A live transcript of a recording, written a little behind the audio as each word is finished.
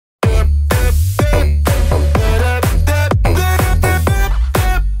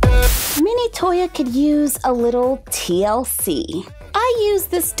Toya could use a little TLC. I use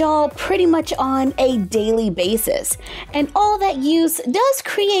this doll pretty much on a daily basis, and all that use does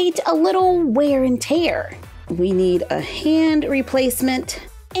create a little wear and tear. We need a hand replacement,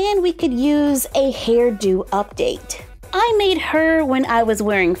 and we could use a hairdo update. I made her when I was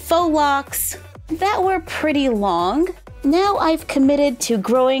wearing faux locks that were pretty long. Now I've committed to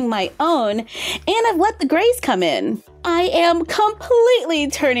growing my own, and I've let the grays come in. I am completely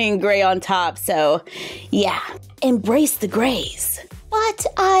turning gray on top, so yeah, embrace the grays. But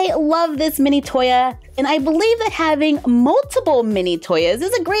I love this mini Toya, and I believe that having multiple mini Toyas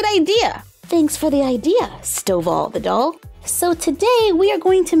is a great idea. Thanks for the idea, Stovall the doll. So today we are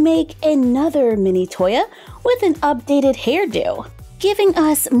going to make another mini Toya with an updated hairdo, giving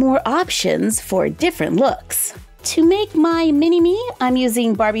us more options for different looks. To make my mini-me, I'm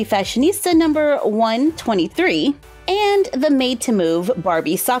using Barbie Fashionista number 123 and the Made to Move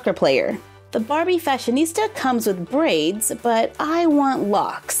Barbie soccer player. The Barbie Fashionista comes with braids, but I want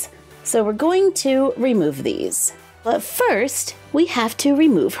locks, so we're going to remove these. But first, we have to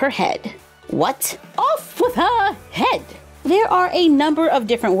remove her head. What? Off with her head! There are a number of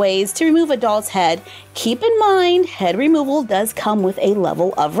different ways to remove a doll's head. Keep in mind, head removal does come with a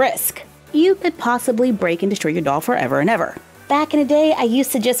level of risk. You could possibly break and destroy your doll forever and ever. Back in the day, I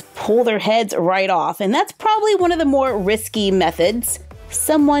used to just pull their heads right off, and that's probably one of the more risky methods.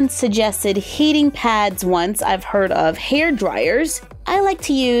 Someone suggested heating pads once. I've heard of hair dryers. I like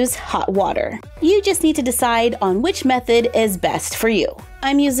to use hot water. You just need to decide on which method is best for you.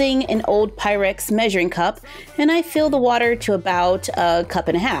 I'm using an old Pyrex measuring cup, and I fill the water to about a cup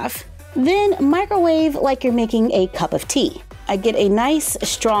and a half. Then microwave like you're making a cup of tea. I get a nice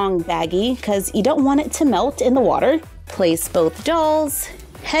strong baggie because you don't want it to melt in the water. Place both dolls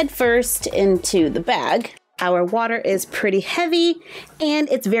head first into the bag. Our water is pretty heavy and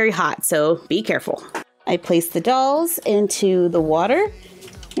it's very hot, so be careful. I place the dolls into the water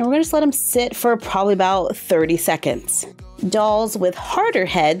and we're gonna just let them sit for probably about 30 seconds. Dolls with harder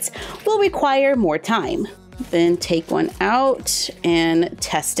heads will require more time. Then take one out and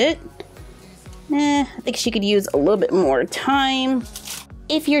test it. I think she could use a little bit more time.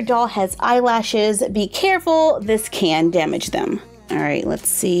 If your doll has eyelashes, be careful, this can damage them. All right, let's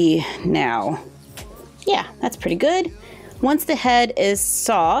see now. Yeah, that's pretty good. Once the head is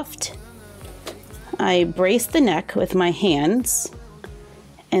soft, I brace the neck with my hands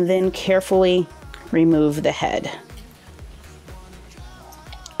and then carefully remove the head.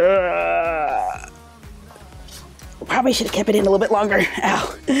 Probably should have kept it in a little bit longer.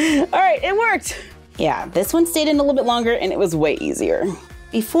 Ow. All right, it worked. Yeah, this one stayed in a little bit longer and it was way easier.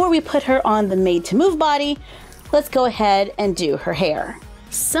 Before we put her on the Made to Move body, let's go ahead and do her hair.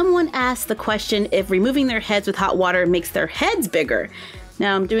 Someone asked the question if removing their heads with hot water makes their heads bigger.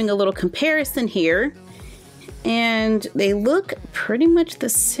 Now I'm doing a little comparison here and they look pretty much the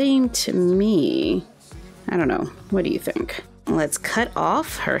same to me. I don't know, what do you think? Let's cut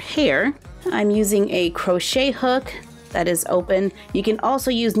off her hair. I'm using a crochet hook that is open. You can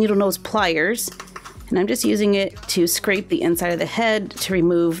also use needle nose pliers, and I'm just using it to scrape the inside of the head to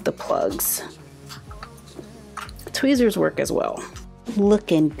remove the plugs. Tweezers work as well.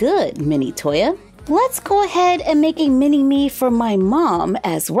 Looking good, mini Toya. Let's go ahead and make a mini me for my mom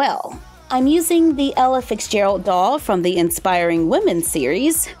as well. I'm using the Ella Fitzgerald doll from the Inspiring Women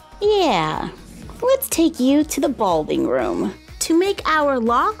series. Yeah, let's take you to the balding room. To make our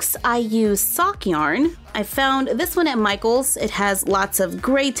locks, I use sock yarn. I found this one at Michael's. It has lots of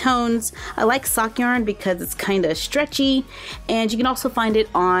gray tones. I like sock yarn because it's kind of stretchy, and you can also find it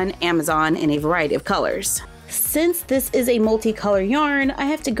on Amazon in a variety of colors. Since this is a multicolor yarn, I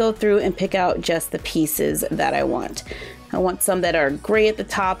have to go through and pick out just the pieces that I want. I want some that are gray at the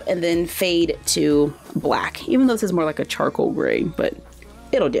top and then fade to black, even though this is more like a charcoal gray, but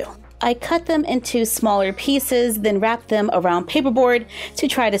it'll do. I cut them into smaller pieces, then wrap them around paperboard to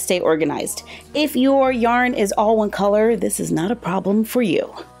try to stay organized. If your yarn is all one color, this is not a problem for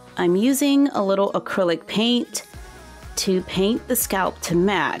you. I'm using a little acrylic paint to paint the scalp to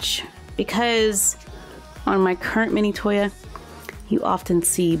match because on my current mini Toya, you often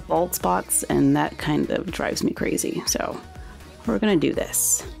see bald spots and that kind of drives me crazy. So we're gonna do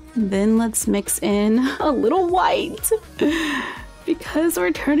this. Then let's mix in a little white. Because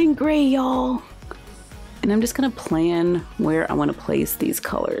we're turning gray, y'all. And I'm just gonna plan where I wanna place these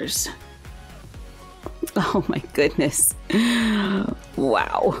colors. Oh my goodness.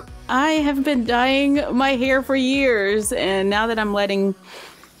 Wow. I have been dyeing my hair for years, and now that I'm letting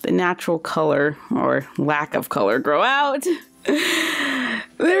the natural color, or lack of color, grow out,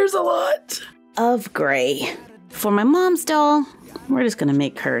 there's a lot of gray. For my mom's doll, We're just gonna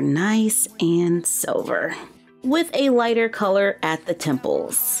make her nice and silver with a lighter color at the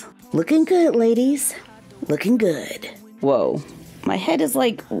temples. Looking good, ladies. Looking good. Whoa, my head is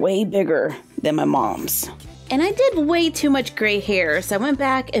like way bigger than my mom's. And I did way too much gray hair, so I went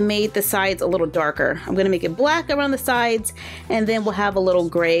back and made the sides a little darker. I'm gonna make it black around the sides, and then we'll have a little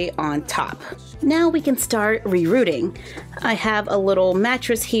gray on top. Now we can start rerooting. I have a little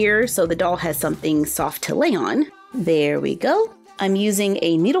mattress here, so the doll has something soft to lay on. There we go. I'm using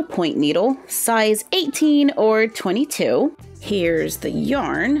a needlepoint needle, size 18 or 22. Here's the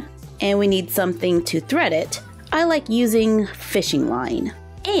yarn, and we need something to thread it. I like using fishing line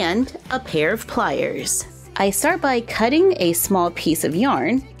and a pair of pliers. I start by cutting a small piece of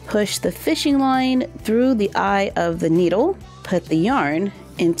yarn, push the fishing line through the eye of the needle, put the yarn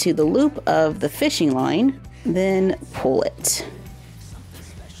into the loop of the fishing line, then pull it.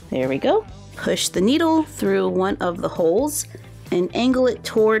 There we go. Push the needle through one of the holes and angle it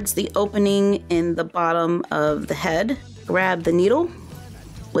towards the opening in the bottom of the head. Grab the needle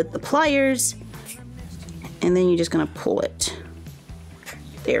with the pliers, and then you're just gonna pull it.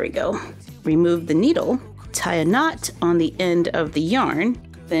 There we go. Remove the needle. Tie a knot on the end of the yarn,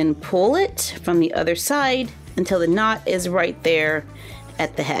 then pull it from the other side until the knot is right there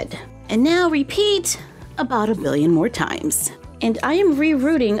at the head. And now repeat about 1 billion more times. And I am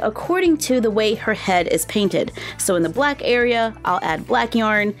rerooting according to the way her head is painted. So in the black area, I'll add black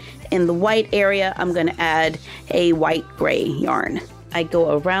yarn. In the white area, I'm gonna add a white-gray yarn. I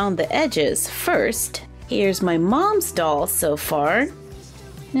go around the edges first. Here's my mom's doll so far.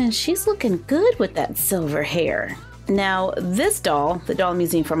 And she's looking good with that silver hair. Now, this doll, the doll I'm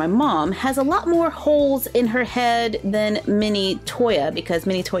using for my mom, has a lot more holes in her head than Mini Toya because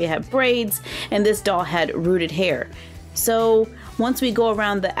Mini Toya had braids and this doll had rooted hair. So once we go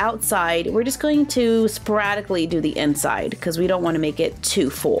around the outside, we're just going to sporadically do the inside because we don't want to make it too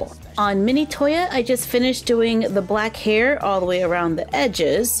full. On Mini Toya, I just finished doing the black hair all the way around the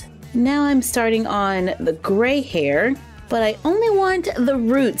edges. Now I'm starting on the gray hair. But I only want the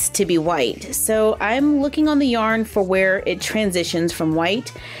roots to be white. So I'm looking on the yarn for where it transitions from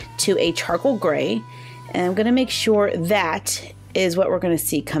white to a charcoal gray. And I'm gonna make sure that is what we're gonna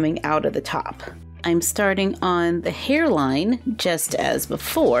see coming out of the top. I'm starting on the hairline just as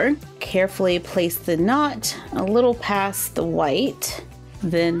before. Carefully place the knot a little past the white,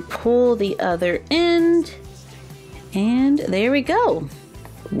 then pull the other end, and there we go.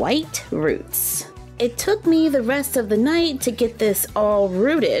 White roots. It took me the rest of the night to get this all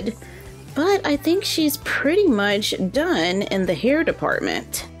rooted, but I think she's pretty much done in the hair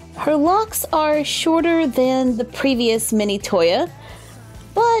department. Her locks are shorter than the previous Mini Toya,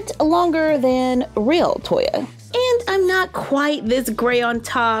 but longer than real Toya. And I'm not quite this gray on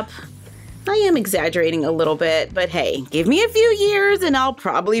top. I am exaggerating a little bit, but hey, give me a few years and I'll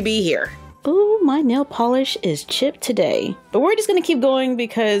probably be here. Ooh, my nail polish is chipped today, but we're just gonna keep going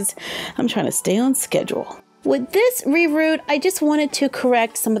because I'm trying to stay on schedule. With this reroot, I just wanted to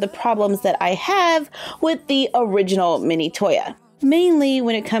correct some of the problems that I have with the original Mini Toya. Mainly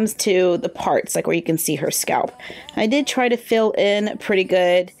when it comes to the parts, like where you can see her scalp. I did try to fill in pretty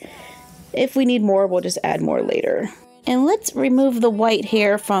good. If we need more, we'll just add more later. And let's remove the white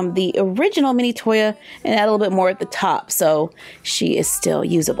hair from the original Mini Toya and add a little bit more at the top so she is still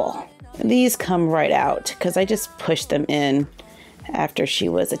usable. These come right out because I just pushed them in after she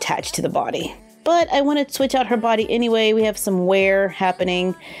was attached to the body. But I want to switch out her body anyway. We have some wear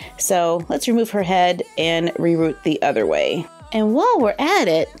happening. So let's remove her head and reroot the other way. And while we're at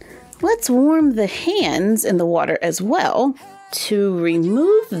it, let's warm the hands in the water as well. To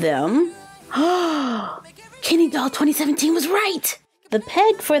remove them, Kenny Doll 2017 was right! The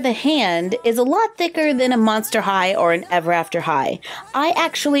peg for the hand is a lot thicker than a Monster High or an Ever After High. I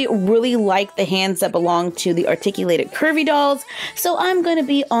actually really like the hands that belong to the articulated curvy dolls, so I'm going to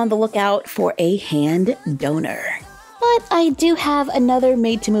be on the lookout for a hand donor. But I do have another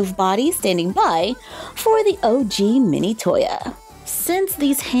made-to-move body standing by for the OG Mini Toya. Since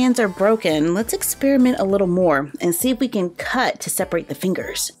these hands are broken, let's experiment a little more and see if we can cut to separate the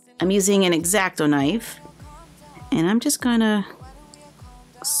fingers. I'm using an X-Acto knife, and I'm just gonna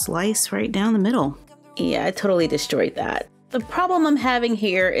slice right down the middle. Yeah, I totally destroyed that. The problem I'm having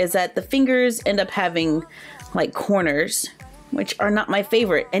here is that the fingers end up having like corners, which are not my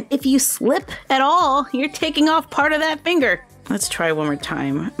favorite. And if you slip at all, you're taking off part of that finger. Let's try one more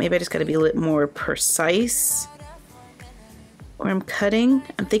time. Maybe I just gotta be a little more precise where I'm cutting.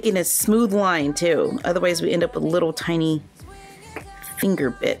 I'm thinking a smooth line too. Otherwise we end up with little tiny finger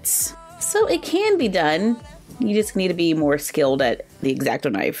bits. So it can be done. You just need to be more skilled at the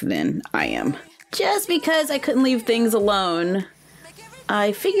X-Acto knife than I am. Just because I couldn't leave things alone,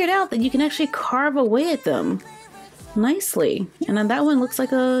 I figured out that you can actually carve away at them nicely. And then that one looks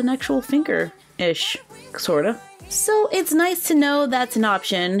like an actual finger-ish, sorta. So it's nice to know that's an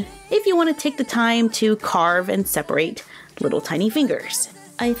option if you want to take the time to carve and separate little tiny fingers.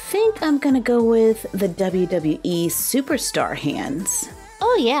 I think I'm gonna go with the WWE Superstar hands.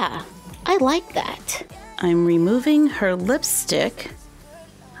 Oh yeah, I like that. I'm removing her lipstick.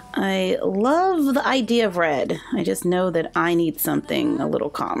 I love the idea of red. I just know that I need something a little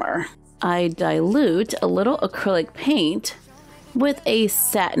calmer. I dilute a little acrylic paint with a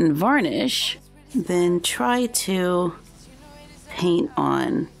satin varnish, then try to paint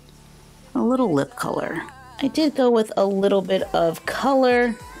on a little lip color. I did go with a little bit of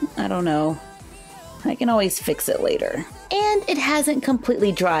color. I don't know. I can always fix it later. And it hasn't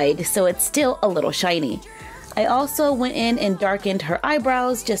completely dried, so it's still a little shiny. I also went in and darkened her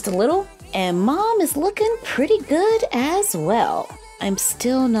eyebrows just a little, and Mom is looking pretty good as well. I'm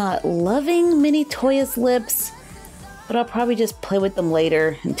still not loving Mini Toya's lips, but I'll probably just play with them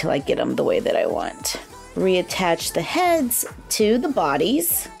later until I get them the way that I want. Reattach the heads to the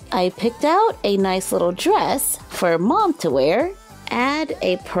bodies. I picked out a nice little dress for Mom to wear. Add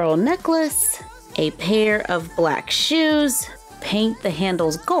a pearl necklace, a pair of black shoes, paint the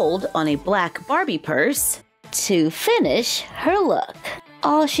handles gold on a black Barbie purse to finish her look.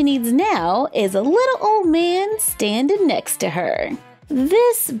 All she needs now is a little old man standing next to her.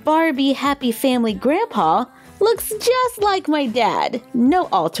 This Barbie Happy Family grandpa looks just like my dad, no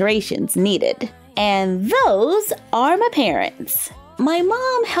alterations needed. And those are my parents. My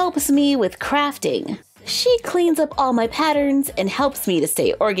mom helps me with crafting. She cleans up all my patterns and helps me to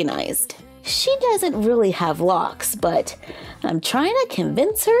stay organized. She doesn't really have locks, but I'm trying to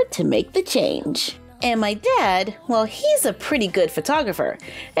convince her to make the change. And my dad, well, he's a pretty good photographer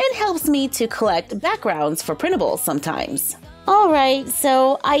and helps me to collect backgrounds for printables sometimes. Alright,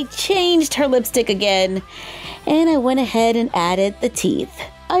 so I changed her lipstick again, and I went ahead and added the teeth.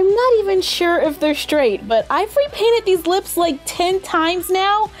 I'm not even sure if they're straight, but I've repainted these lips like 10 times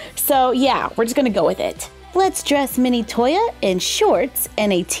now, so yeah, we're just gonna go with it. Let's dress Mini Toya in shorts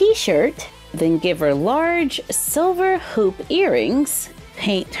and a t-shirt, then give her large silver hoop earrings,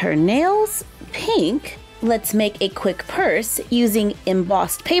 paint her nails pink. Let's make a quick purse using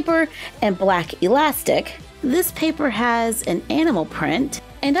embossed paper and black elastic. This paper has an animal print,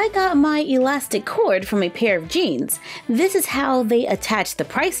 and I got my elastic cord from a pair of jeans. This is how they attach the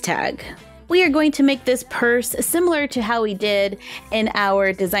price tag. We are going to make this purse similar to how we did in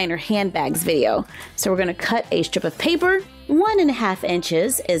our designer handbags video. So we're going to cut a strip of paper. 1.5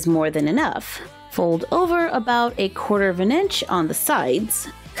 inches is more than enough. Fold over about 1/4 inch on the sides.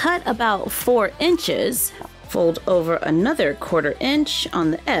 Cut about 4 inches. Fold over another 1/4 inch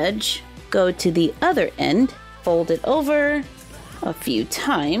on the edge. Go to the other end. Fold it over a few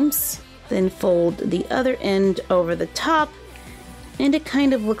times. Then fold the other end over the top. And it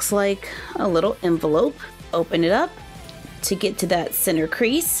kind of looks like a little envelope. Open it up to get to that center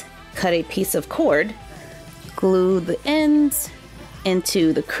crease. Cut a piece of cord. Glue the ends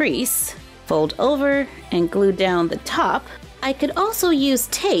into the crease. Fold over and glue down the top. I could also use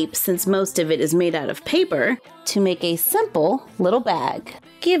tape, since most of it is made out of paper, to make a simple little bag.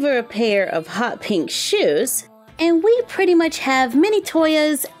 Give her a pair of hot pink shoes, and we pretty much have Mini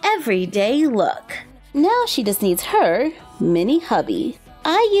Toya's everyday look. Now she just needs her mini hubby.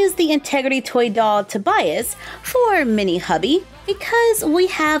 I used the Integrity Toy doll Tobias for mini hubby because we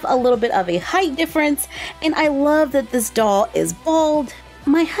have a little bit of a height difference, and I love that this doll is bald.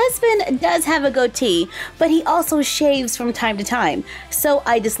 My husband does have a goatee, but he also shaves from time to time, so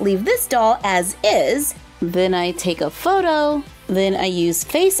I just leave this doll as is. Then I take a photo, then I use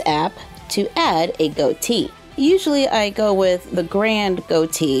Face App to add a goatee. Usually I go with the grand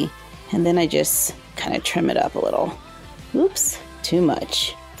goatee, and then I just kind of trim it up a little. Oops, too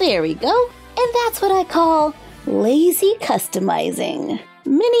much. There we go, and that's what I call lazy customizing.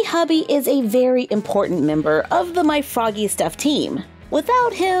 Mini Hubby is a very important member of the My Froggy Stuff team.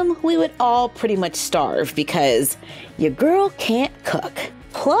 Without him, we would all pretty much starve because your girl can't cook.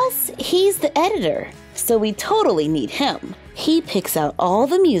 Plus, he's the editor, so we totally need him. He picks out all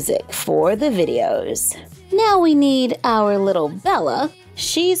the music for the videos. Now we need our little Bella.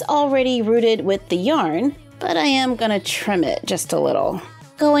 She's already rooted with the yarn, but I am gonna trim it just a little.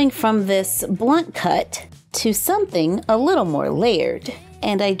 Going from this blunt cut to something a little more layered.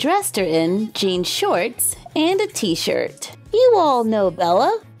 And I dressed her in jean shorts and a t-shirt. You all know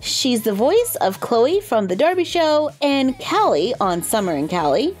Bella. She's the voice of Chloe from The Derby Show and Callie on Summer and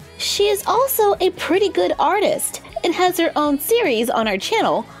Callie. She is also a pretty good artist and has her own series on our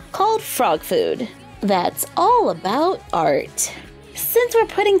channel called Frog Food. That's all about art. Since we're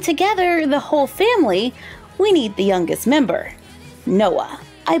putting together the whole family, we need the youngest member, Noah.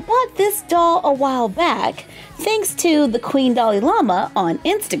 I bought this doll a while back thanks to the Queen Dalai Lama on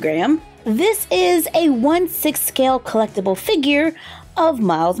Instagram. This is a 1/6 scale collectible figure of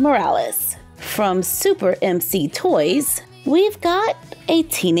Miles Morales. From Super MC Toys, we've got a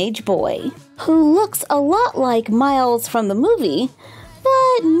teenage boy who looks a lot like Miles from the movie,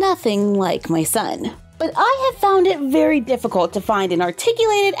 but nothing like my son. But I have found it very difficult to find an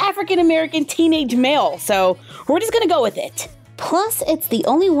articulated African-American teenage male, so we're just gonna go with it. Plus, it's the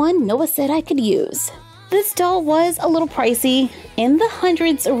only one Noah said I could use. This doll was a little pricey, in the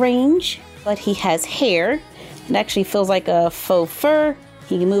hundreds range, but he has hair. It actually feels like a faux fur.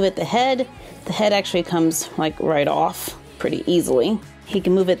 He can move at the head. The head actually comes like right off pretty easily. He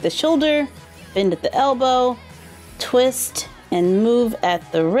can move at the shoulder, bend at the elbow, twist and move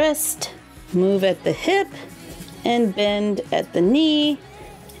at the wrist, move at the hip, and bend at the knee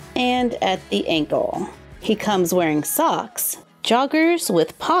and at the ankle. He comes wearing socks, joggers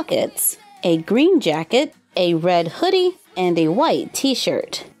with pockets, a green jacket, a red hoodie, and a white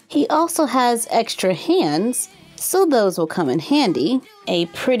t-shirt. He also has extra hands, so those will come in handy, a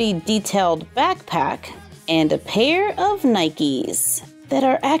pretty detailed backpack, and a pair of Nikes that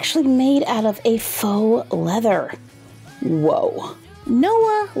are actually made out of a faux leather. Whoa.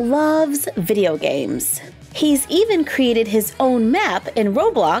 Noah loves video games. He's even created his own map in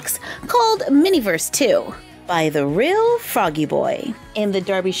Roblox called Miniverse 2 by the real Froggy Boy. In the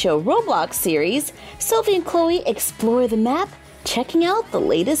Darby Show Roblox series, Sophie and Chloe explore the map, checking out the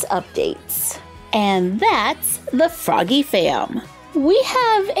latest updates. And that's the Froggy Fam. We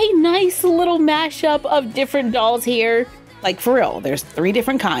have a nice little mashup of different dolls here. Like for real, there's 3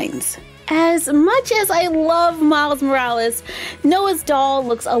 different kinds. As much as I love Miles Morales, Noah's doll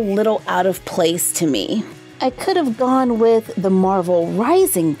looks a little out of place to me. I could have gone with the Marvel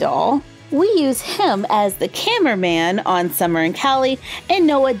Rising doll. We use him as the cameraman on Summer and Callie, and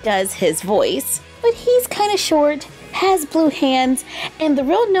Noah does his voice. But he's kind of short, has blue hands, and the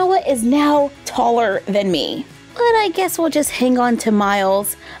real Noah is now taller than me. But I guess we'll just hang on to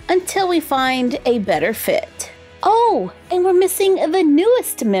Miles until we find a better fit. Oh, and we're missing the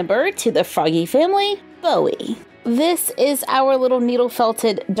newest member to the Froggy family, Bowie. This is our little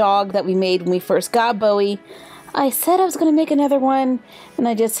needle-felted dog that we made when we first got Bowie. I said I was going to make another one, and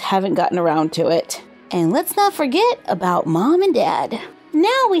I just haven't gotten around to it. And let's not forget about Mom and Dad.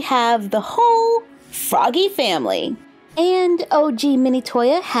 Now we have the whole Froggy family. And OG Mini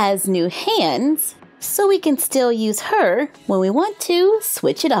Toya has new hands, so we can still use her when we want to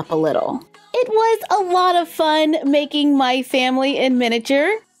switch it up a little. It was a lot of fun making my family in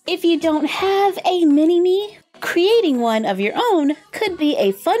miniature. If you don't have a mini-me, creating one of your own could be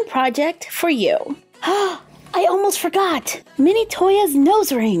a fun project for you. I almost forgot! Mini Toya's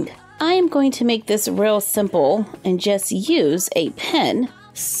nose ring! I am going to make this real simple and just use a pen.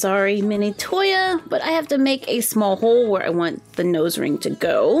 Sorry, Mini Toya, but I have to make a small hole where I want the nose ring to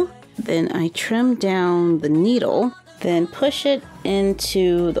go. Then I trim down the needle, then push it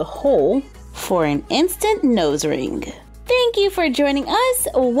into the hole for an instant nose ring. Thank you for joining us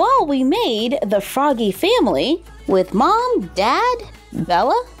while we made the Froggy family with Mom, Dad,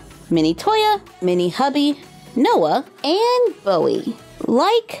 Bella, Mini Toya, Mini Hubby, Noah, and Bowie.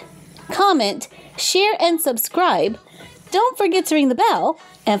 Like, comment, share, and subscribe. Don't forget to ring the bell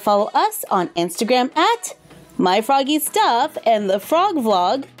and follow us on Instagram at MyFroggyStuff and the Frog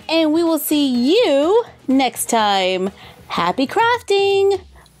Vlog. And we will see you next time. Happy crafting!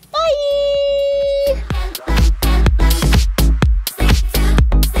 Bye!